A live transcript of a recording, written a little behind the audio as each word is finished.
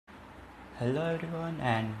Hello everyone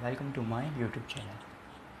and welcome to my YouTube channel.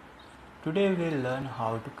 Today we'll learn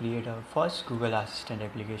how to create our first Google Assistant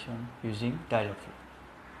application using Dialogflow.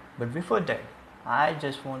 But before that, I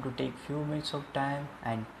just want to take few minutes of time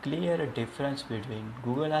and clear a difference between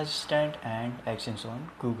Google Assistant and Actions on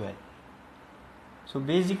Google. So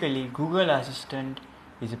basically Google Assistant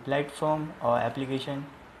is a platform or application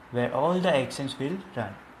where all the actions will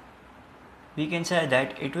run. We can say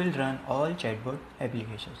that it will run all chatbot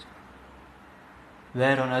applications.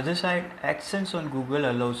 Where on other side, Actions on Google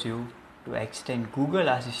allows you to extend Google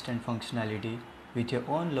Assistant functionality with your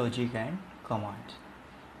own logic and commands.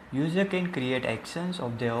 User can create actions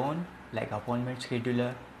of their own like appointment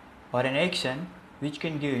scheduler or an action which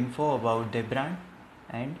can give info about their brand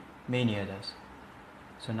and many others.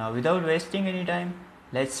 So now without wasting any time,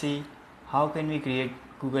 let's see how can we create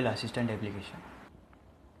Google Assistant application.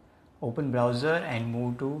 Open browser and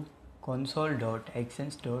move to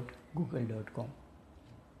console.actions.google.com.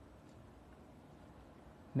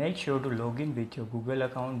 Make sure to log in with your Google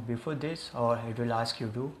account before this or it will ask you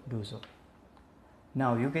to do so.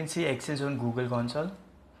 Now you can see Actions on Google console.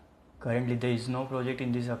 Currently there is no project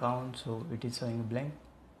in this account, so it is showing blank.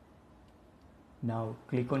 Now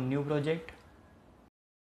click on new project.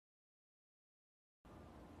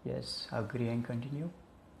 Yes, agree and continue.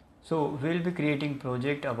 So we'll be creating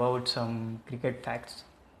project about some cricket facts.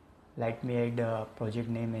 Let me add the project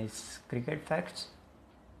name is cricket facts.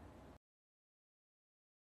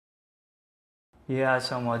 Here are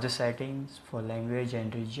some other settings for language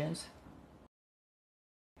and regions.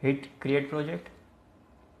 Hit create project.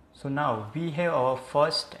 So now we have our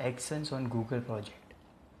first Actions on Google project.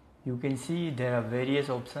 You can see there are various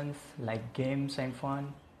options like games and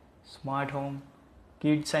fun, smart home,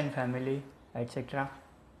 kids and family, etc.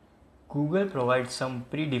 Google provides some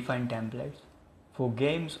predefined templates for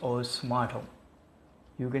games or smart home.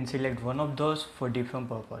 You can select one of those for different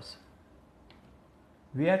purpose.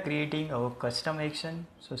 We are creating our custom action,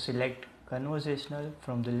 so select conversational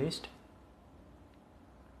from the list.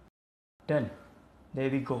 Done. There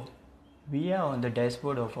we go. We are on the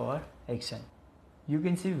dashboard of our action. You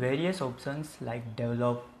can see various options like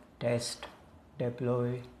develop, test,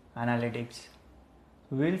 deploy, analytics.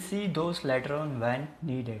 We'll see those later on when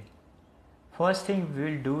needed. First thing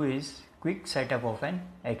we'll do is quick setup of an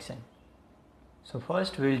action. So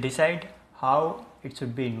first we'll decide how it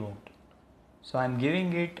should be invoked. So I'm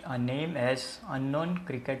giving it a name as unknown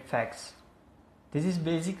cricket facts. This is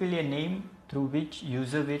basically a name through which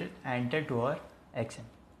user will enter to our action.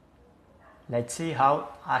 Let's see how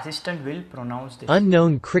assistant will pronounce this.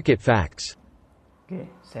 Unknown cricket facts. Okay,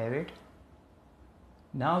 save it.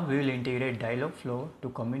 Now we will integrate Dialogflow to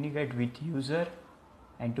communicate with user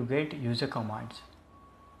and to get user commands.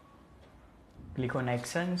 Click on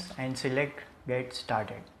actions and select get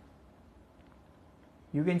started.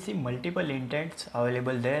 You can see multiple intents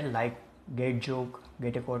available there like get joke,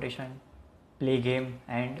 get a quotation, play game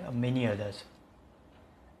and many others.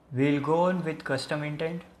 We'll go on with custom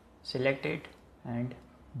intent, select it and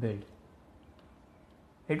build.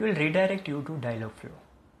 It will redirect you to Dialogflow.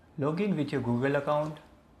 Log in with your Google account.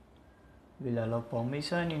 We'll allow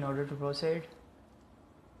permission in order to proceed.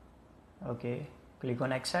 Okay, click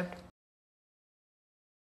on accept.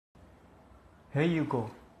 Here you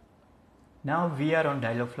go. Now we are on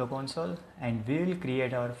Dialogflow console and we will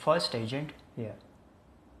create our first agent here.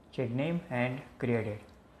 Check name and create it.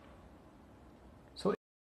 So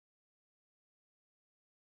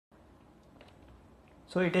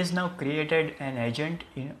it has now created an agent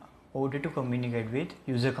in order to communicate with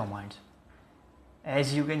user commands.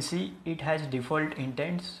 As you can see, it has default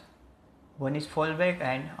intents. One is fallback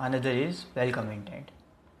and another is welcome intent.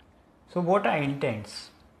 So what are intents?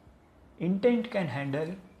 Intent can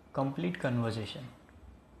handle complete conversation.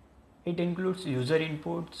 It includes user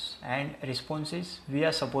inputs and responses we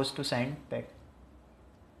are supposed to send back.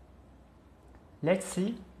 Let's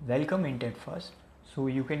see welcome intent first so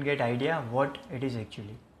you can get idea what it is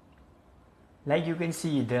actually. Like you can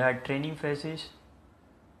see there are training phases.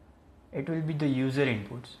 It will be the user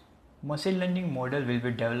inputs. Machine learning model will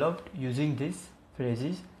be developed using these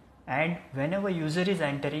phrases, and whenever user is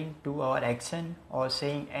entering to our action or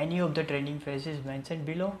saying any of the training phrases mentioned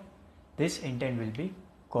below, this intent will be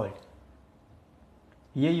called.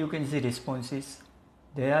 Here you can see responses.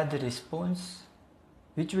 They are the response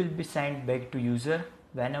which will be sent back to user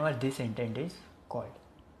whenever this intent is called.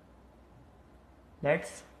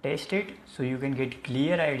 Let's test it so you can get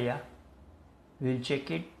clear idea. We'll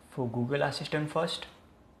check it for Google Assistant first.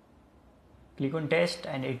 Click on test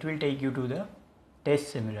and it will take you to the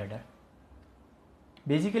test simulator.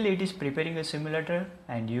 Basically it is preparing a simulator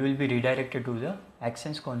and you will be redirected to the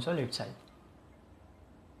Actions console itself.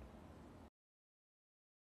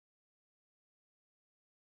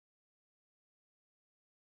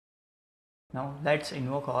 Now let's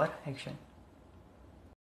invoke our action.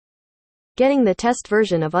 Getting the test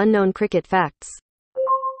version of unknown cricket facts.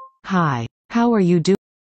 Hi, how are you doing?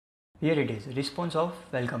 Here it is, response of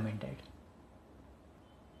welcome intent.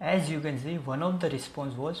 As you can see, one of the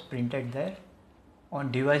response was printed there.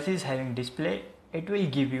 On devices having display, it will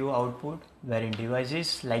give you output, wherein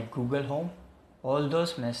devices like Google Home, all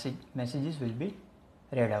those messages will be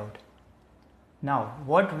read out. Now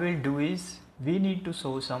what we'll do is, we need to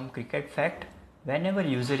show some cricket fact whenever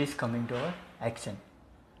user is coming to our action.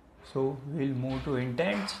 So we'll move to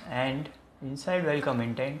intents, and inside welcome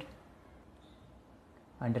intent,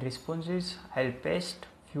 under responses, I'll paste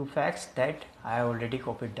few facts that I already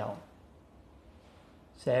copied down.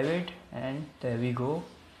 Save it, and there we go.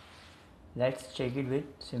 Let's check it with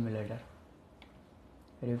simulator.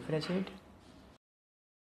 Refresh it.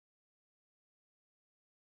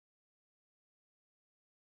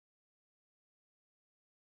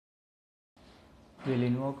 We'll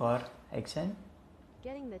invoke our action.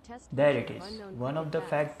 There it is, one of the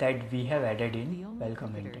facts that we have added in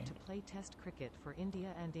welcome intent. To play Test cricket for India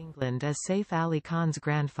and England as Saif Ali Khan's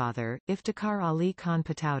grandfather, Iftikhar Ali Khan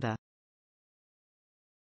Patauda.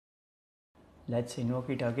 Let's invoke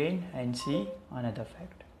it again and see another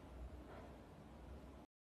fact.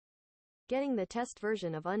 Getting the test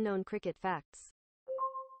version of unknown cricket facts.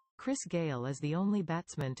 Chris Gayle is the only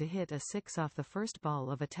batsman to hit a six off the first ball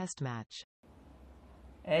of a test match.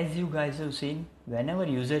 As you guys have seen, whenever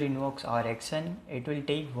user invokes our action, it will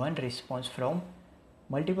take one response from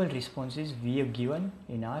multiple responses we have given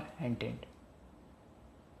in our intent.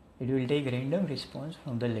 It will take random response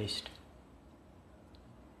from the list.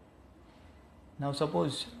 Now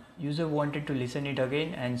suppose user wanted to listen it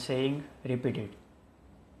again and saying repeat it.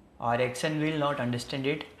 Our action will not understand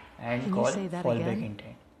it and call fallback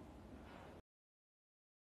intent.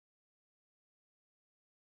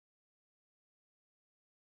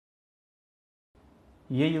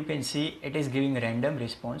 Here you can see it is giving random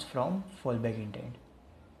response from fallback intent.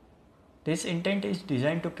 This intent is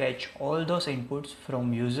designed to catch all those inputs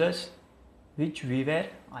from users which we were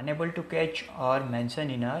unable to catch or mention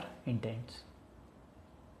in our intents.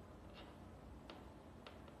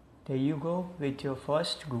 There you go with your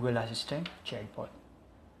first Google Assistant chatbot.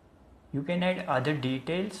 You can add other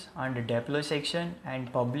details under deploy section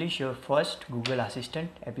and publish your first Google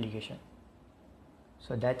Assistant application.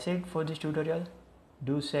 So that's it for this tutorial.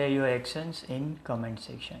 Do share your actions in comment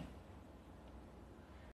section.